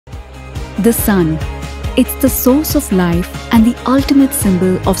The sun. It's the source of life and the ultimate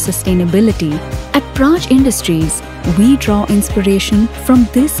symbol of sustainability. At Praj Industries, we draw inspiration from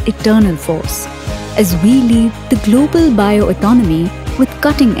this eternal force as we lead the global bioeconomy with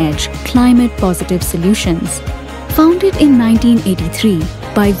cutting-edge, climate-positive solutions. Founded in 1983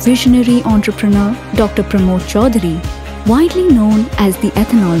 by visionary entrepreneur Dr. Pramod Chaudhary, widely known as the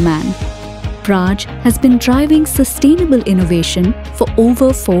Ethanol Man, Praj has been driving sustainable innovation for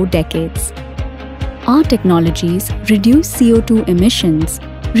over 4 decades. Our technologies reduce CO2 emissions,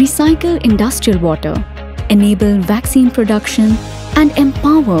 recycle industrial water, enable vaccine production, and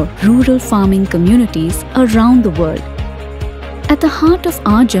empower rural farming communities around the world. At the heart of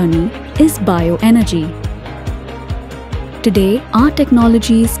our journey is bioenergy. Today, our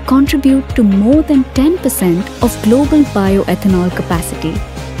technologies contribute to more than 10% of global bioethanol capacity.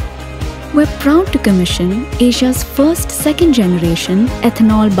 We're proud to commission Asia's first second-generation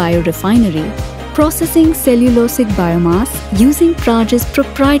ethanol biorefinery, processing cellulosic biomass using Praj's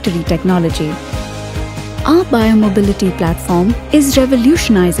proprietary technology. Our biomobility platform is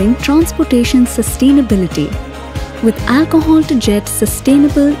revolutionizing transportation sustainability with alcohol-to-jet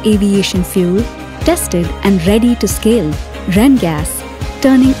sustainable aviation fuel tested and ready to scale, REN gas,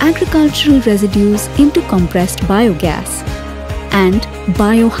 turning agricultural residues into compressed biogas, and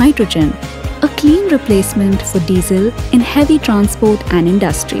biohydrogen, a clean replacement for diesel in heavy transport and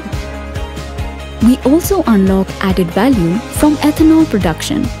industry. We also unlock added value from ethanol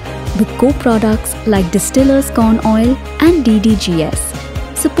production with co-products like distillers corn oil and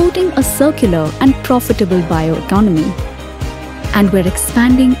DDGS, supporting a circular and profitable bioeconomy. And we're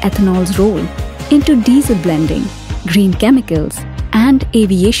expanding ethanol's role into diesel blending, green chemicals, and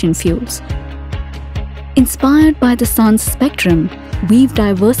aviation fuels. Inspired by the sun's spectrum, we've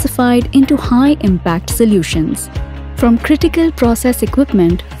diversified into high-impact solutions, from critical process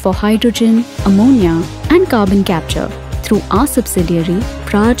equipment for hydrogen, ammonia, and carbon capture through our subsidiary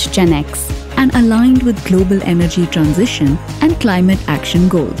Praj GenX, and aligned with global energy transition and climate action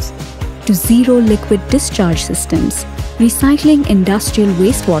goals, to zero liquid discharge systems, recycling industrial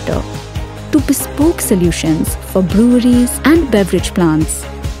wastewater, to bespoke solutions for breweries and beverage plants,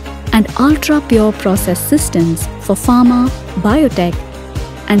 and ultra-pure process systems for pharma, biotech,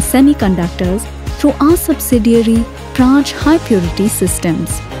 and semiconductors through our subsidiary Praj High Purity Systems.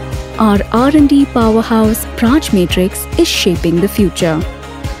 Our R&D powerhouse Praj Matrix is shaping the future.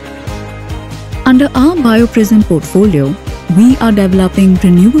 Under our Bio-Prism portfolio, we are developing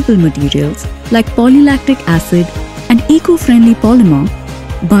renewable materials like polylactic acid and eco-friendly polymer,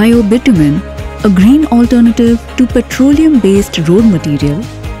 bio-bitumen, a green alternative to petroleum-based road material,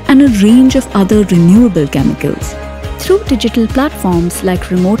 and a range of other renewable chemicals. Through digital platforms like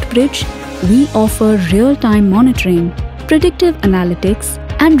Remote Bridge, we offer real-time monitoring, predictive analytics,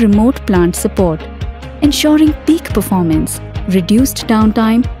 and remote plant support, ensuring peak performance, reduced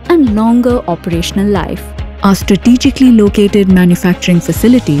downtime, and longer operational life. Our strategically located manufacturing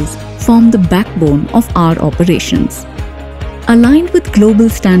facilities form the backbone of our operations. Aligned with global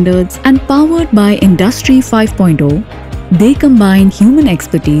standards and powered by Industry 5.0, they combine human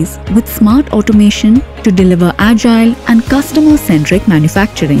expertise with smart automation to deliver agile and customer-centric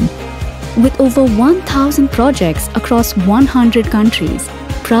manufacturing. With over 1,000 projects across 100 countries,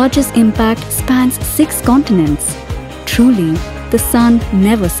 Praj's impact spans 6 continents. Truly, the sun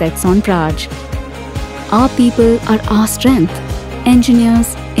never sets on Praj. Our people are our strength,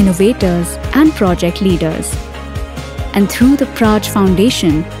 engineers, innovators, and project leaders. And through the Praj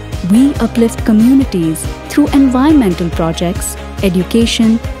Foundation, we uplift communities through environmental projects,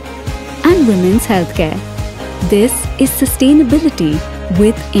 education, and women's healthcare. This is sustainability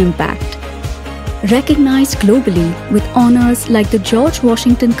with impact. Recognized globally with honors like the George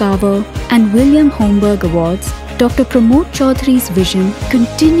Washington Carver and William Holmberg Awards, Dr. Pramod Chaudhary's vision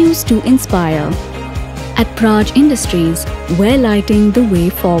continues to inspire. At Praj Industries, we're lighting the way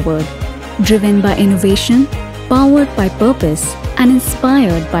forward, driven by innovation, powered by purpose, and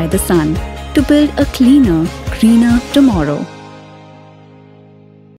inspired by the sun, to build a cleaner, greener tomorrow.